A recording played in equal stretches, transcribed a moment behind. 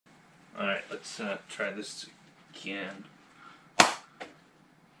Alright, let's try this again.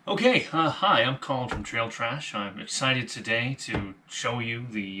 Okay, hi, I'm Colin from Trail Trash. I'm excited today to show you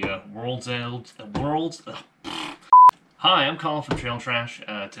the Hi, I'm Colin from Trail Trash.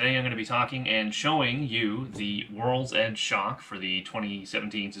 Today I'm going to be talking and showing you the World's Edge shock for the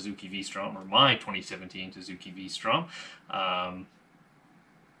 2017 Suzuki V-Strom, or my 2017 Suzuki V-Strom. Let's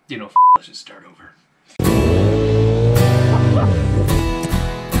just start over.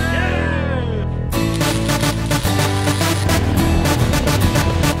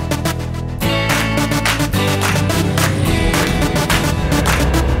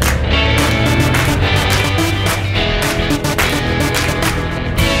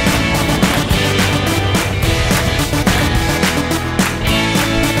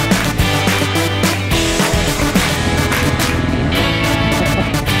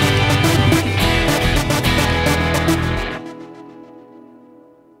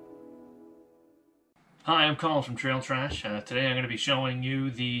 Hi, I'm Colin from Trail Trash. Today I'm going to be showing you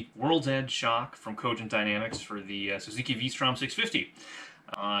the World's Edge shock from Cogent Dynamics for the Suzuki V-Strom 650.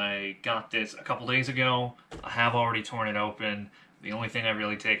 I got this a couple days ago. I have already torn it open. The only thing I've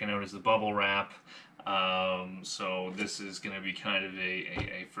really taken out is the bubble wrap. So this is going to be kind of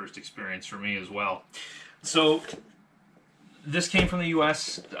a first experience for me as well. So this came from the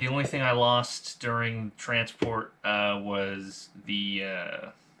US. The only thing I lost during transport was the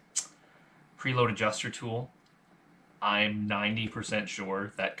preload adjuster tool. I'm 90%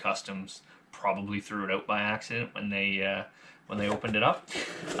 sure that Customs probably threw it out by accident when they opened it up.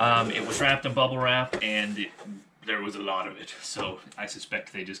 It was wrapped in bubble wrap, and there was a lot of it. So I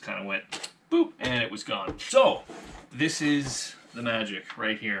suspect they just kind of went boop, and it was gone. So this is the magic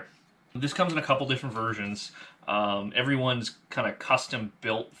right here. This comes in a couple different versions. Everyone's kind of custom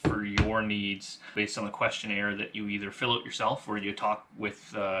built for your needs based on the questionnaire that you either fill out yourself or you talk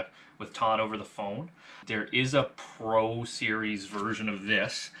with Todd over the phone. There is a Pro Series version of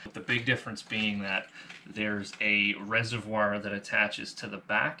this, the big difference being that there's a reservoir that attaches to the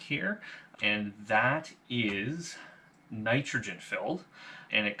back here, and that is nitrogen filled,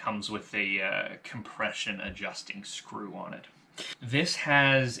 and it comes with a compression adjusting screw on it. This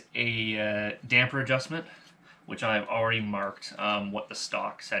has a damper adjustment, which I've already marked what the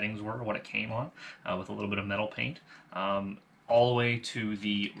stock settings were, what it came on, with a little bit of metal paint. All the way to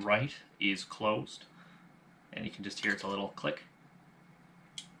the right is closed, and you can just hear it's a little click.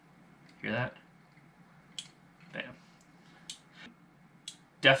 Hear that? Bam.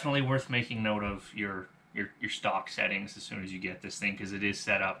 Definitely worth making note of your stock settings as soon as you get this thing, because it is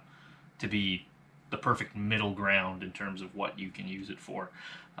set up to be the perfect middle ground in terms of what you can use it for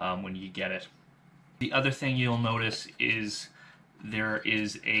when you get it. The other thing you'll notice is there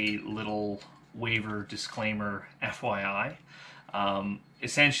is a little waiver disclaimer FYI.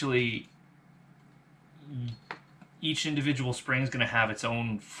 Essentially, each individual spring is going to have its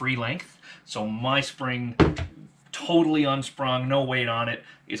own free length. So my spring, totally unsprung, no weight on it,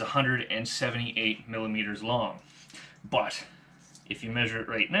 is 178 millimeters long. But if you measure it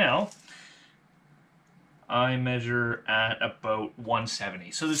right now, I measure at about 170.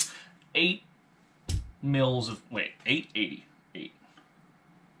 So there's 8 mils of, 880.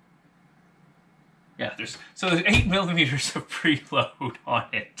 Yeah, there's 8 millimeters of preload on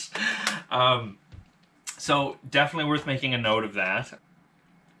it. So definitely worth making a note of that.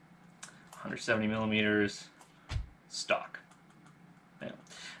 170 millimeters stock. Yeah.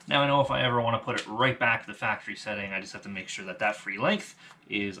 Now I know if I ever want to put it right back to the factory setting, I just have to make sure that that free length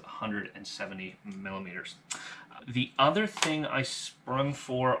is 170 millimeters. The other thing I sprung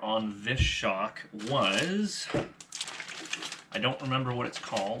for on this shock was, I don't remember what it's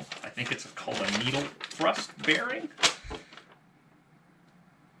called. I think it's called a needle thrust bearing.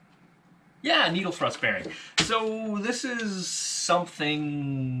 Yeah, needle thrust bearing. So this is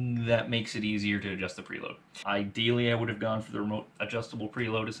something that makes it easier to adjust the preload. Ideally, I would have gone for the remote adjustable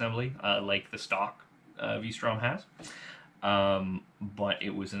preload assembly, like the stock V-Strom has. But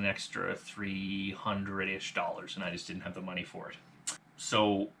it was an extra $300-ish, and I just didn't have the money for it.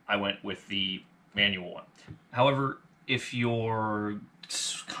 So I went with the manual one. However, if you're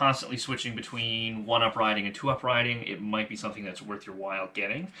constantly switching between one upriding and two upriding, it might be something that's worth your while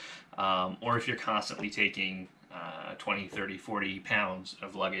getting. Or if you're constantly taking 20, 30, 40 pounds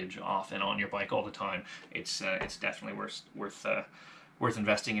of luggage off and on your bike all the time, it's definitely worth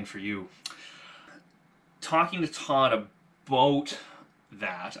investing in for you. Talking to Todd about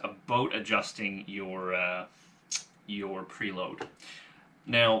that, about adjusting your preload.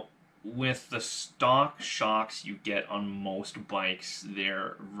 Now, with the stock shocks you get on most bikes,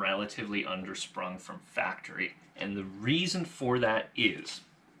 they're relatively undersprung from factory. And the reason for that is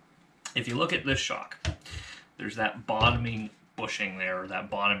if you look at this shock, there's that bottoming bushing there, or that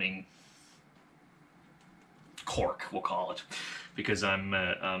bottoming cork, we'll call it, because I'm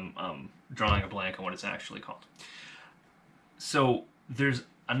drawing a blank on what it's actually called. So there's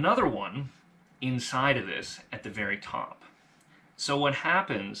another one inside of this at the very top. So what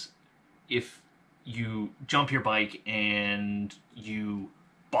happens if you jump your bike and you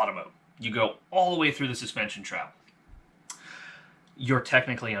bottom out? You go all the way through the suspension travel. You're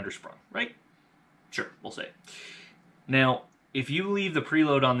technically undersprung, right? Sure, we'll say. Now, if you leave the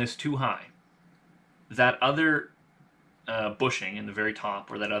preload on this too high, that other bushing in the very top,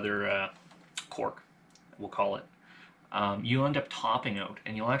 or that other cork, we'll call it, you'll end up topping out,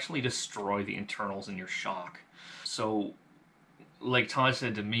 and you'll actually destroy the internals in your shock. So, like Todd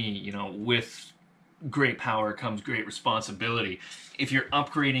said to me, you know, with great power comes great responsibility. If you're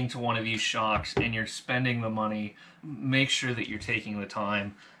upgrading to one of these shocks and you're spending the money, make sure that you're taking the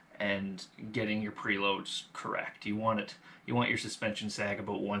time and getting your preloads correct. You want your suspension sag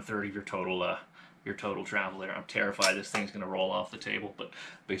about 1/3 of your total travel there. I'm terrified this thing's going to roll off the table, but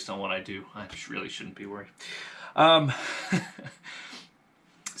based on what I do, I really shouldn't be worried.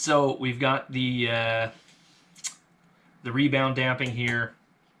 So we've got the rebound damping here.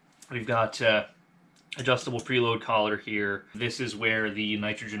 We've got adjustable preload collar here. This is where the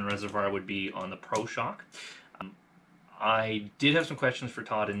nitrogen reservoir would be on the Pro Shock. I did have some questions for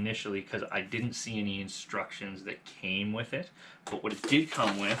Todd initially because I didn't see any instructions that came with it. But what it did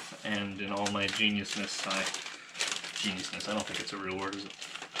come with, and in all my geniusness, I don't think it's a real word, is it?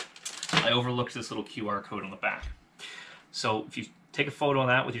 I overlooked this little QR code on the back. So if you take a photo of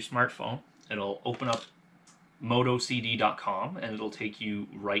that with your smartphone, it'll open up motocd.com and it'll take you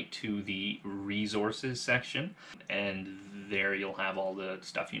right to the resources section, and there you'll have all the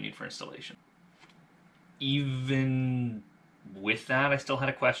stuff you need for installation. Even with that, I still had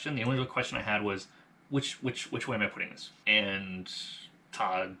a question. The only real question I had was, which way am I putting this? And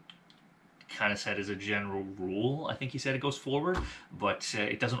Todd kind of said as a general rule, I think he said it goes forward, but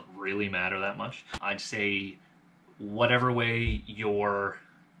it doesn't really matter that much. I'd say whatever way your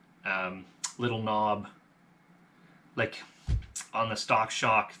little knob, like on the stock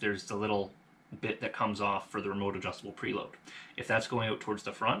shock, there's the little bit that comes off for the remote adjustable preload. If that's going out towards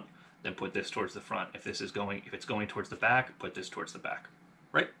the front, then put this towards the front. If it's going towards the back, put this towards the back.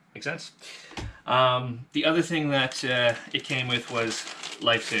 Right? Make sense? The other thing that it came with was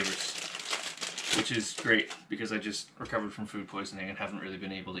lifesavers, which is great because I just recovered from food poisoning and haven't really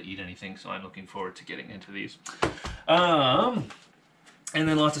been able to eat anything, so I'm looking forward to getting into these. And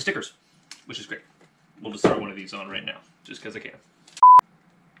then lots of stickers, which is great. We'll just throw one of these on right now, just because I can.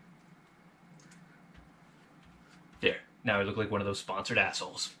 There. Now I look like one of those sponsored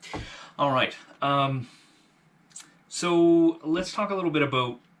assholes. All right. So let's talk a little bit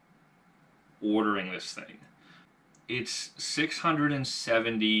about ordering this thing. It's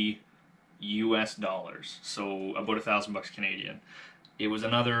 $670 US, so about $1,000 Canadian. It was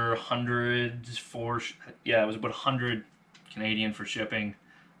another 100 for, yeah, it was about 100 Canadian for shipping.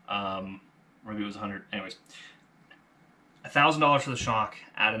 Maybe it was 100. Anyways, $1,000 for the shock,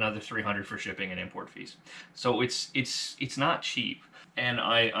 add another $300 for shipping and import fees. So it's not cheap, and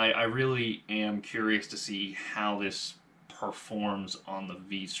I really am curious to see how this performs on the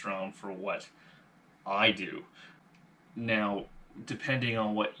V-Strom for what I do. Now, depending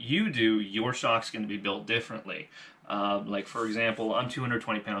on what you do, your shock's going to be built differently. Like for example, I'm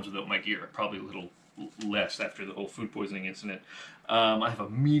 220 pounds without my gear, probably a little less after the whole food poisoning incident. I have a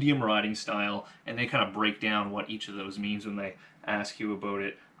medium riding style, and they kind of break down what each of those means when they ask you about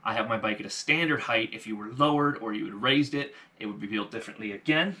it. I have my bike at a standard height. If you were lowered or you had raised it, it would be built differently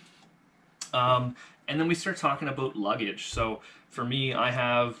again. And then we start talking about luggage. So for me, I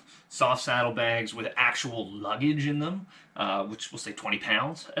have soft saddlebags with actual luggage in them, which will say 20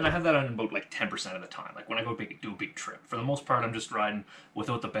 pounds. And I have that on about like 10% of the time. Like when I go do a big trip. For the most part, I'm just riding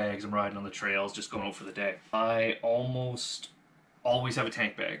without the bags. I'm riding on the trails, just going out for the day. I almost always have a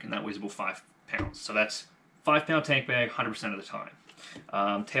tank bag, and that weighs about 5 pounds. So that's 5 pound tank bag 100% of the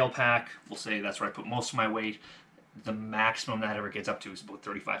time. Tail pack, we'll say that's where I put most of my weight. The maximum that ever gets up to is about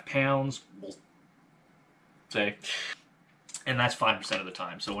 35 pounds, we'll say. And that's 5% of the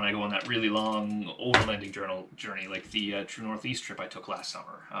time. So when I go on that really long overlanding journey, like the True Northeast trip I took last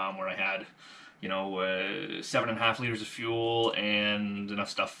summer, where I had, 7.5 liters of fuel and enough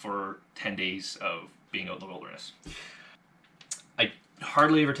stuff for 10 days of being out in the wilderness. I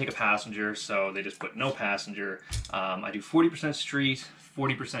hardly ever take a passenger, so they just put no passenger. I do 40% street,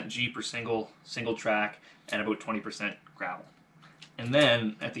 40% Jeep or single track, and about 20% gravel. And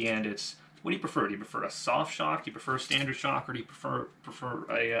then at the end it's What do you prefer? Do you prefer a soft shock? Do you prefer a standard shock? Or do you prefer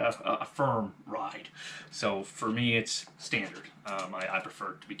a firm ride? So for me, it's standard. I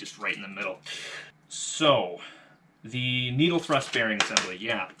prefer it to be just right in the middle. So the needle thrust bearing assembly,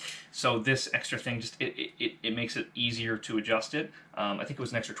 yeah. So this extra thing, just it makes it easier to adjust it. I think it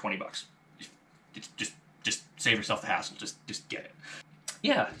was an extra 20 bucks. Just save yourself the hassle. Just get it.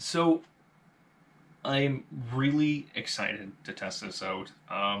 Yeah. So I'm really excited to test this out.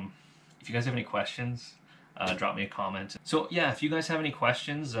 If you guys have any questions, drop me a comment. So yeah, if you guys have any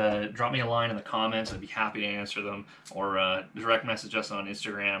questions, drop me a line in the comments. I'd be happy to answer them, or direct message us on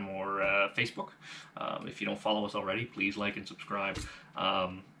Instagram or Facebook. If you don't follow us already, please like and subscribe.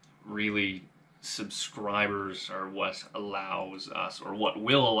 Really, subscribers are what allows us, or what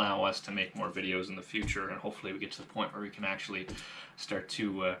will allow us, to make more videos in the future, and hopefully we get to the point where we can actually start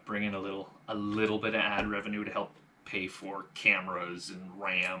to bring in a little bit of ad revenue to help pay for cameras and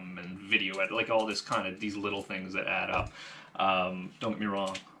RAM and video edit, like all this kind of, these little things that add up. Don't get me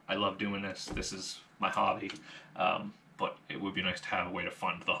wrong, I love doing this. This is my hobby, but it would be nice to have a way to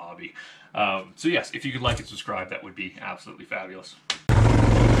fund the hobby. So yes, if you could like and subscribe, that would be absolutely fabulous.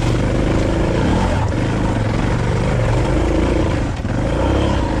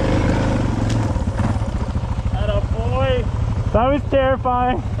 That was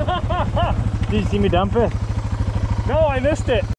terrifying. Did you see me dump it? No, I missed it.